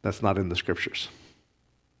 That's not in the scriptures.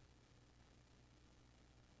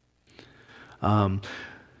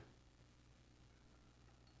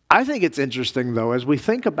 I think it's interesting, though, as we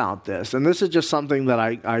think about this, and this is just something that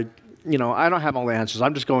I don't have all the answers.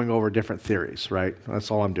 I'm just going over different theories, right?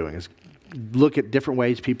 That's all I'm doing is look at different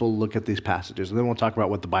ways people look at these passages, and then we'll talk about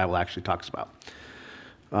what the Bible actually talks about.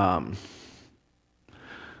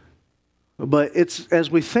 But it's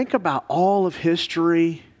as we think about all of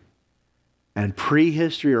history and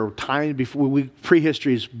prehistory, or time before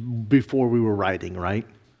prehistory is before we were writing, right?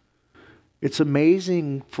 It's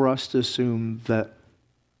amazing for us to assume that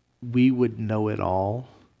we would know it all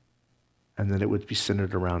and that it would be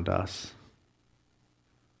centered around us.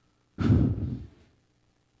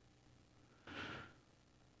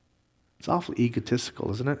 It's awfully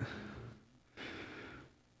egotistical, isn't it?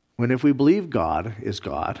 When if we believe God is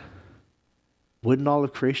God, wouldn't all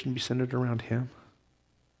of creation be centered around him?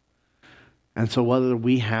 And so whether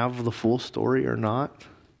we have the full story or not,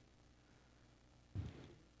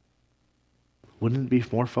 wouldn't it be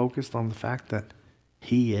more focused on the fact that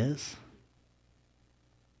he is?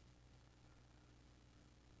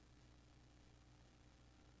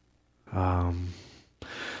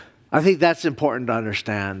 I think that's important to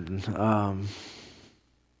understand,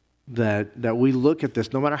 that we look at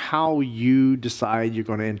this, no matter how you decide you're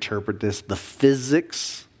going to interpret this, the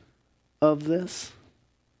physics of this,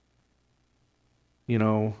 we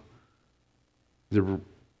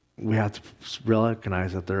have to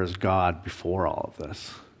recognize that there is God before all of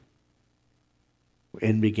this.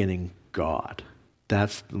 In the beginning, God.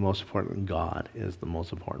 That's the most important. God is the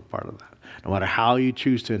most important part of that. No matter how you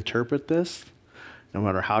choose to interpret this, no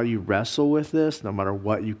matter how you wrestle with this, no matter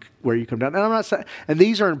where you come down. And I'm not saying, and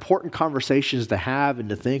these are important conversations to have and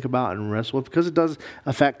to think about and wrestle with, because it does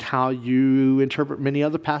affect how you interpret many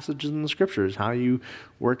other passages in the scriptures, how you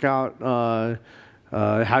work out,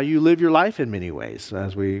 how you live your life in many ways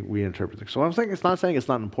as we interpret things. So I'm saying it's not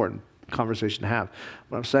an important conversation to have.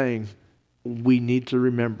 But I'm saying we need to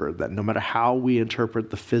remember that no matter how we interpret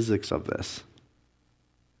the physics of this,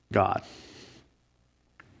 God.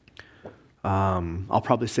 I'll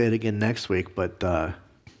probably say it again next week, but I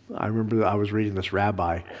remember that I was reading this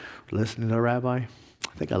rabbi, listening to a rabbi. I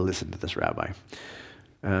think I listened to this rabbi,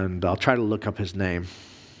 and I'll try to look up his name.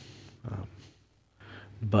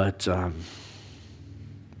 But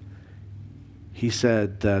he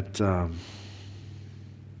said that,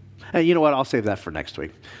 and you know what? I'll save that for next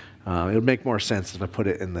week. It'll make more sense if I put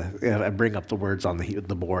it if I bring up the words on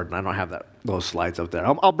the board, and I don't have those slides up there.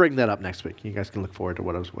 I'll bring that up next week. You guys can look forward to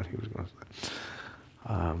what he was going to say,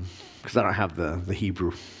 because I don't have the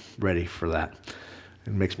Hebrew ready for that.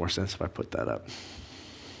 It makes more sense if I put that up.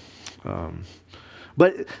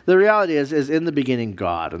 But the reality is in the beginning,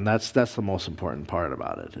 God, and that's the most important part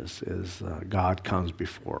about it. Is God comes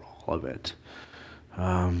before all of it.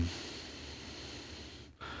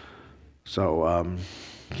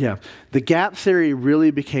 Yeah, the gap theory really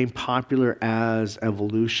became popular as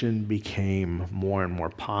evolution became more and more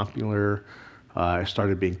popular. It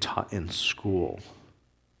started being taught in school.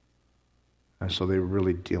 And so they were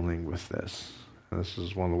really dealing with this. And this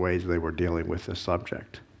is one of the ways they were dealing with this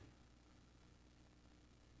subject.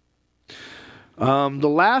 The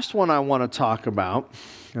last one I want to talk about,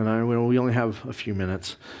 and we only have a few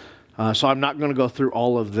minutes, so I'm not going to go through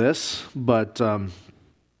all of this, but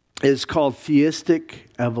it's called theistic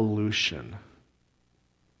evolution.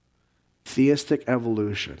 Theistic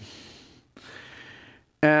evolution.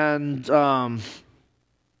 And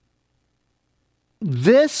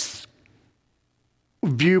this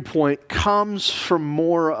viewpoint comes from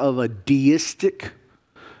more of a deistic.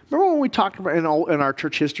 Remember when we talked about in our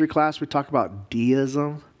church history class, we talked about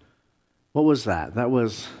deism? What was that? That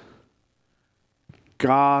was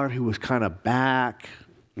God who was kind of back,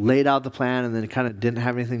 laid out the plan, and then kind of didn't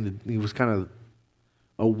have anything he was kind of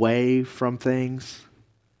away from things,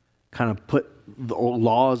 kind of put the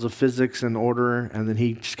laws of physics in order, and then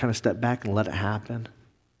he just kind of stepped back and let it happen.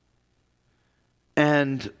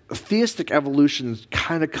 And theistic evolution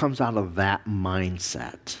kind of comes out of that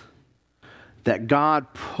mindset, that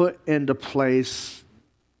God put into place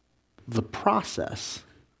the process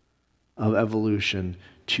of evolution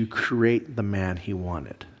to create the man he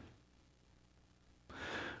wanted.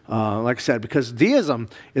 Like I said, because deism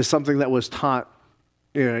is something that was taught,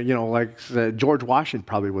 like George Washington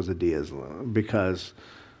probably was a deist, because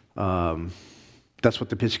that's what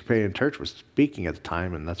the Episcopalian Church was speaking at the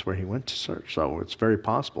time, and that's where he went to search. So it's very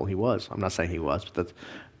possible he was. I'm not saying he was, but that's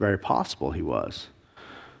very possible he was.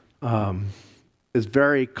 It's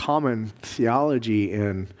very common theology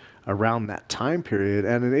around that time period,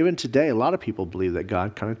 and even today, a lot of people believe that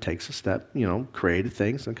God kind of takes a step, created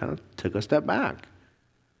things and kind of took a step back.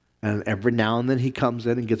 And every now and then he comes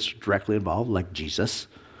in and gets directly involved, like Jesus.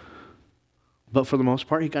 But for the most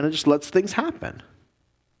part, he kind of just lets things happen.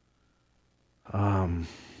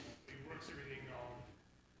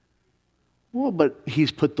 Well, but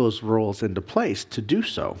he's put those rules into place to do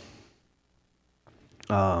so.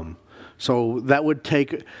 So that would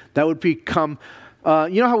become,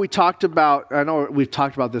 you know how we talked about, I know we've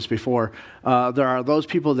talked about this before, there are those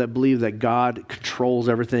people that believe that God controls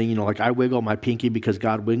everything, you know, like I wiggle my pinky because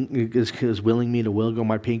God is willing me to wiggle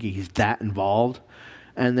my pinky, he's that involved.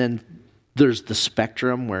 And then there's the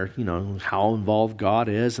spectrum where, you know, how involved God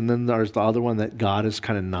is, and then there's the other one that God is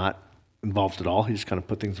kind of not involved at all. He just kind of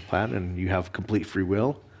put things in plan and you have complete free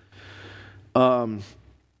will.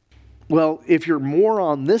 Well, if you're more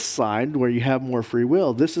on this side where you have more free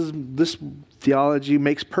will, this theology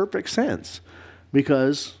makes perfect sense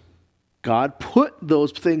because God put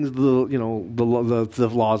those things, the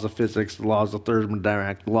laws of physics, the laws of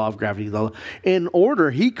thermodynamics, the law of gravity, in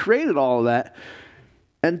order. He created all of that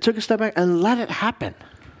and took a step back and let it happen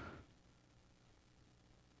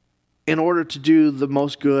in order to do the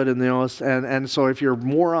most good. And so if you're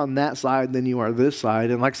more on that side than you are this side,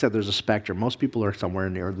 and like I said, there's a spectrum. Most people are somewhere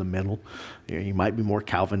near the middle. You might be more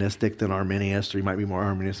Calvinistic than Arminian, or you might be more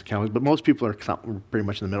Arminian Calvinist, but most people are pretty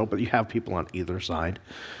much in the middle, but you have people on either side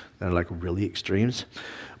that are like really extremes.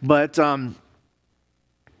 But the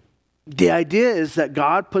idea is that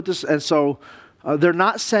God put this, and so they're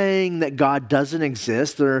not saying that God doesn't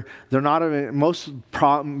exist. They're not.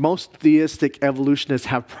 Most theistic evolutionists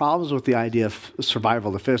have problems with the idea of survival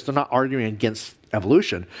of the fittest. They're not arguing against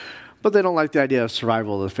evolution, but they don't like the idea of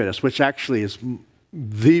survival of the fittest, which actually is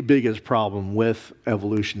the biggest problem with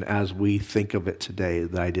evolution as we think of it today.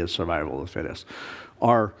 The idea of survival of the fittest.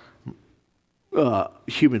 Our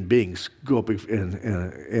human beings go up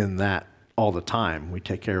in that all the time. We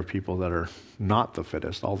take care of people that are not the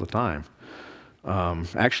fittest all the time.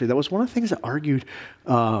 Actually, that was one of the things that argued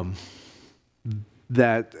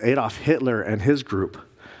that Adolf Hitler and his group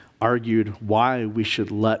argued why we should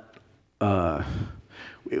let,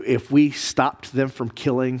 if we stopped them from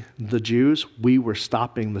killing the Jews, we were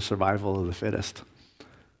stopping the survival of the fittest.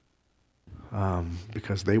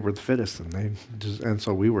 Because they were the fittest, and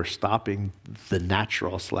so we were stopping the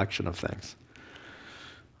natural selection of things.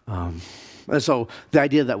 And so the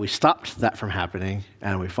idea that we stopped that from happening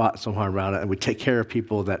and we fought so hard about it and we take care of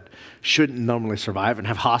people that shouldn't normally survive and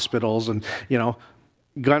have hospitals and, you know,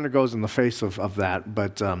 kind of goes in the face of that.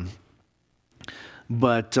 But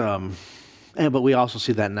we also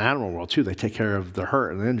see that in the animal world too. They take care of the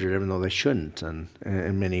hurt and the injured even though they shouldn't and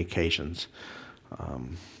in many occasions.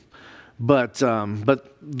 But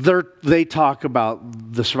they talk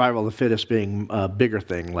about the survival of the fittest being a bigger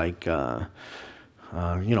thing, like,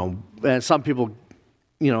 and some people,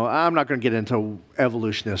 you know, I'm not going to get into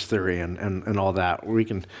evolutionist theory and all that. We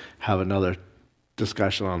can have another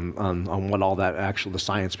discussion on what all that the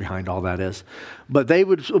science behind all that is. But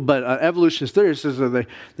evolutionist theorists,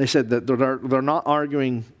 they said that they're not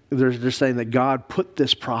arguing. They're just saying that God put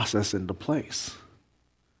this process into place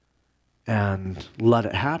and let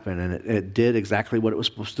it happen, and it did exactly what it was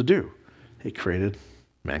supposed to do. It created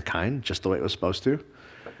mankind just the way it was supposed to.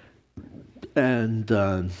 And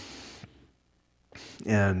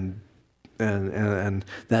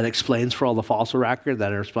that explains for all the fossil record.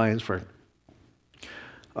 That explains for,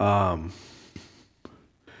 and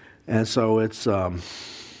so it's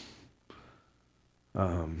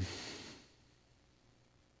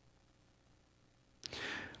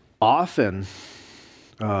often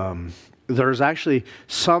there's actually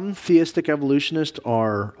some theistic evolutionists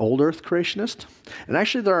are old Earth creationists, and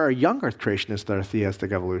actually there are young Earth creationists that are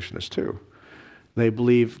theistic evolutionists too. They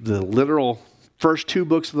believe the literal first 2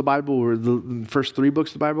 books of the Bible were the first 3 books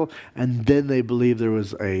of the Bible, and then they believe there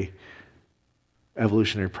was a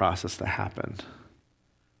evolutionary process that happened.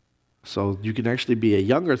 So you can actually be a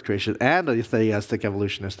young Earth creationist and a theistic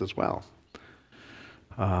evolutionist as well.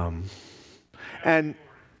 And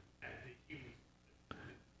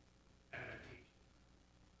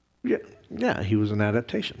yeah, he was an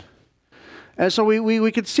adaptation. And so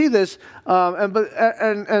we could see this,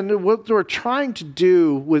 and what we're trying to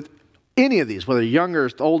do with any of these, whether young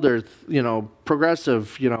Earth, old Earth,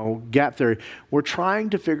 progressive, gap theory, we're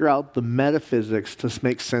trying to figure out the metaphysics to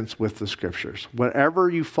make sense with the scriptures. Whatever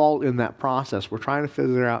you fall in that process, we're trying to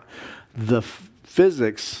figure out the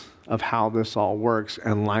physics of how this all works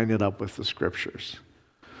and line it up with the scriptures.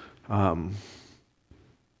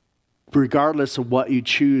 Regardless of what you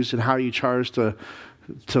choose and how you choose to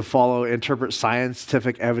interpret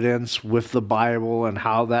scientific evidence with the Bible and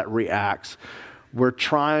how that reacts, we're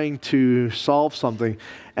trying to solve something.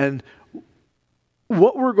 And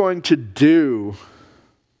what we're going to do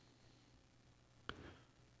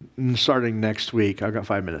starting next week. I've got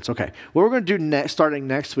 5 minutes. Okay. What we're going to do starting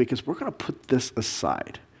next week is we're going to put this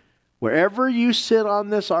aside. Wherever you sit on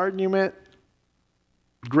this argument,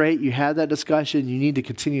 great, you had that discussion. You need to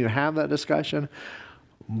continue to have that discussion.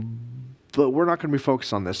 But we're not going to be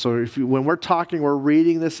focused on this. So when we're talking, we're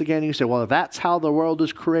reading this again, you say, well, if that's how the world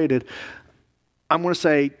is created, I'm going to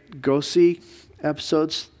say, go see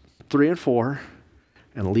episodes 3 and 4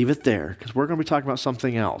 and leave it there, because we're going to be talking about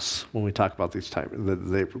something else when we talk about these because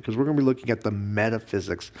we're going to be looking at the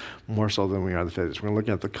metaphysics more so than we are the physics. We're going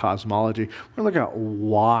to look at the cosmology. We're going to look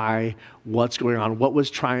at what's going on, what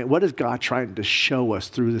is God trying to show us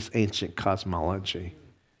through this ancient cosmology.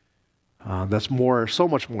 That's so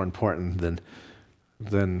much more important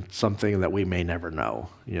than something that we may never know,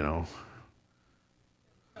 you know.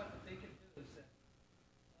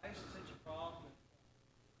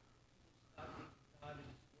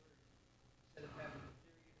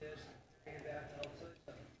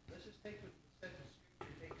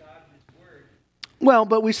 Well,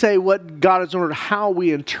 but we say what God has ordered, how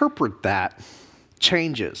we interpret that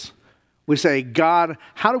changes. We say, God,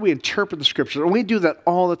 how do we interpret the scriptures? And we do that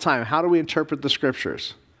all the time. How do we interpret the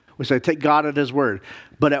scriptures? We say, take God at his word.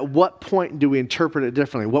 But at what point do we interpret it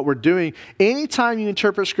differently? What we're doing, anytime you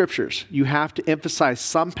interpret scriptures, you have to emphasize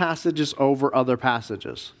some passages over other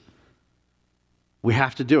passages. We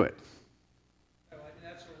have to do it.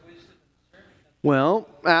 Well,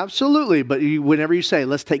 absolutely. But whenever you say,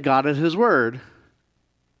 let's take God at his word,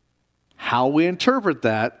 how we interpret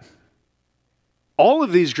that, all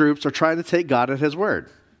of these groups are trying to take God at his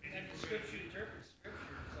word. And the scripture interprets scripture.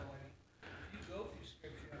 So if you go through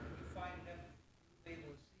scripture, you find enough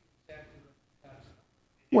able to see exactly what God's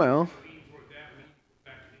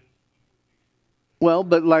Well,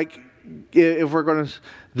 but like, if we're going to,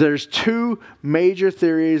 there's 2 major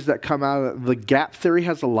theories that come out of the gap theory.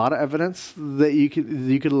 Has a lot of evidence that you could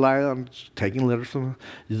rely on taking literally from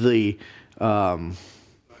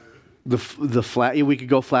the flat. We could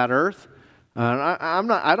go flat Earth. I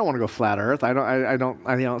don't want to go flat Earth. I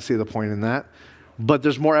don't see the point in that. But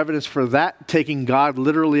there's more evidence for that, taking God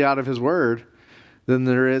literally out of his word, than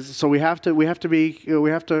there is. So how do we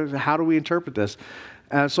interpret this?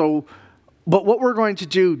 But what we're going to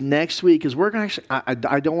do next week is we're going to actually,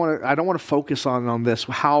 I don't want to focus on this.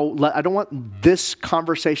 I don't want this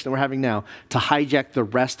conversation that we're having now to hijack the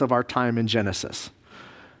rest of our time in Genesis.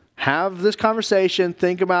 Have this conversation,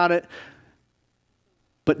 think about it.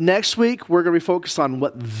 But next week, we're going to be focused on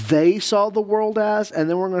what they saw the world as, and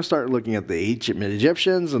then we're going to start looking at the ancient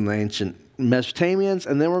Egyptians and the ancient Mesopotamians,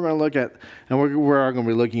 and then we're going to look at, and we're going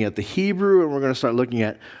to be looking at the Hebrew, and we're going to start looking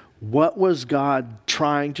at what was God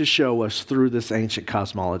trying to show us through this ancient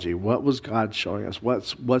cosmology? What was God showing us?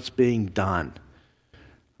 What's being done?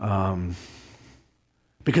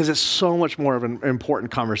 Because it's so much more of an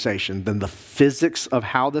important conversation than the physics of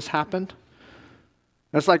how this happened.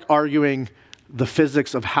 That's like arguing the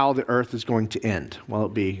physics of how the earth is going to end. Will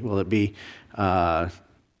it be,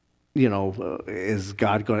 is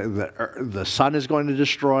God going? The sun is going to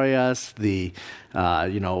destroy us. The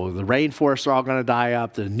rainforests are all going to die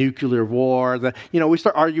up. The nuclear war. We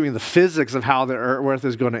start arguing the physics of how the earth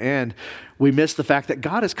is going to end. We miss the fact that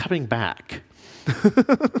God is coming back.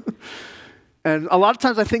 And a lot of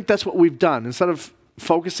times I think that's what we've done. Instead of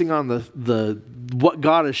focusing on the what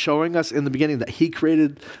God is showing us in the beginning, that he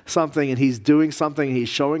created something and he's doing something and he's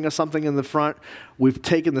showing us something in the front, we've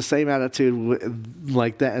taken the same attitude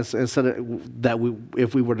like that instead of that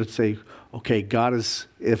if we were to say, okay,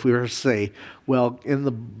 if we were to say, well, in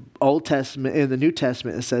the Old Testament, in the New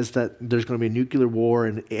Testament, it says that there's going to be a nuclear war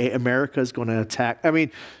and America is going to attack. I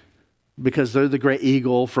mean, because they're the great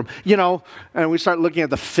eagle and we start looking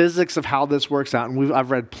at the physics of how this works out. And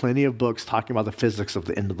I've read plenty of books talking about the physics of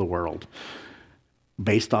the end of the world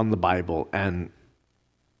based on the Bible. And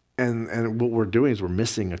what we're doing is we're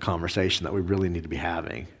missing a conversation that we really need to be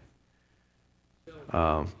having.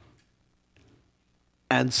 And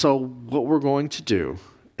so what we're going to do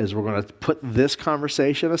is we're going to put this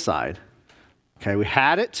conversation aside. Okay, we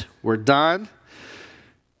had it. We're done.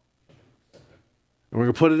 And we're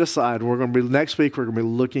going to put it aside. Next week, we're going to be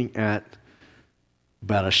looking at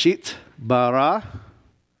Bereshit, Bara,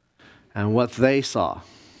 and what they saw.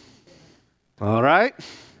 All right?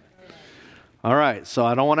 All right, so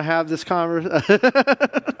I don't want to have this conversation.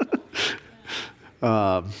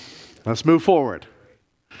 Let's move forward.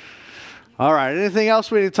 All right, anything else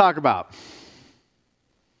we need to talk about?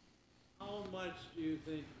 How much do you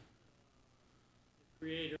think the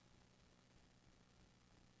Creator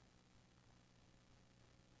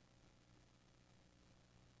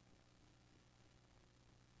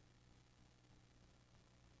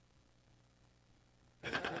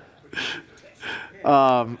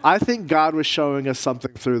I think God was showing us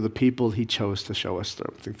something through the people he chose to show us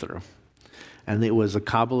something through. And it was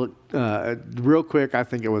real quick, I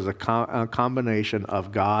think it was a combination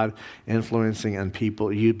of God influencing and people,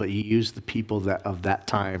 but you used the people of that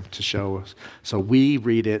time to show us. So we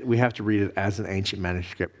have to read it as an ancient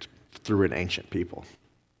manuscript through an ancient people.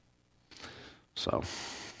 So,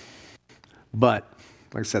 but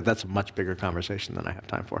like I said, that's a much bigger conversation than I have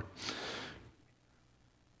time for.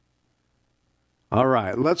 All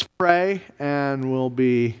right, let's pray and we'll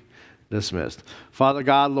be dismissed. Father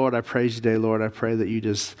God, Lord, I praise you today, Lord. I pray that you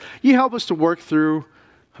help us to work through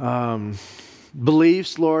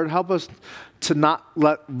beliefs, Lord. Help us to not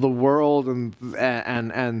let the world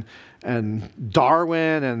and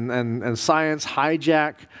Darwin and science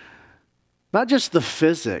hijack not just the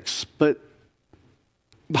physics, but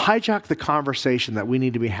hijack the conversation that we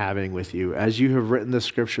need to be having with you. As you have written the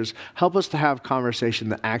scriptures, help us to have conversation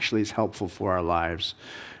that actually is helpful for our lives,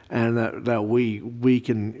 and that we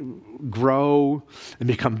can grow and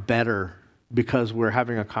become better because we're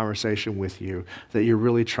having a conversation with you, that you're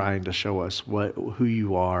really trying to show us who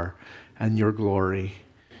you are and your glory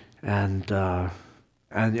and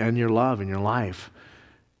your love and your life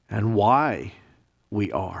and why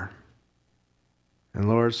we are. And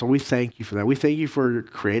Lord, so we thank you for that. We thank you for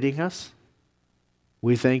creating us.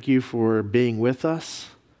 We thank you for being with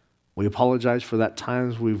us. We apologize for that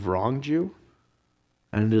times we've wronged you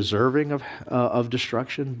and deserving of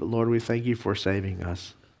destruction. But Lord, we thank you for saving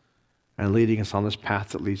us and leading us on this path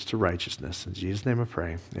that leads to righteousness. In Jesus' name I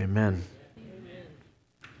pray. Amen.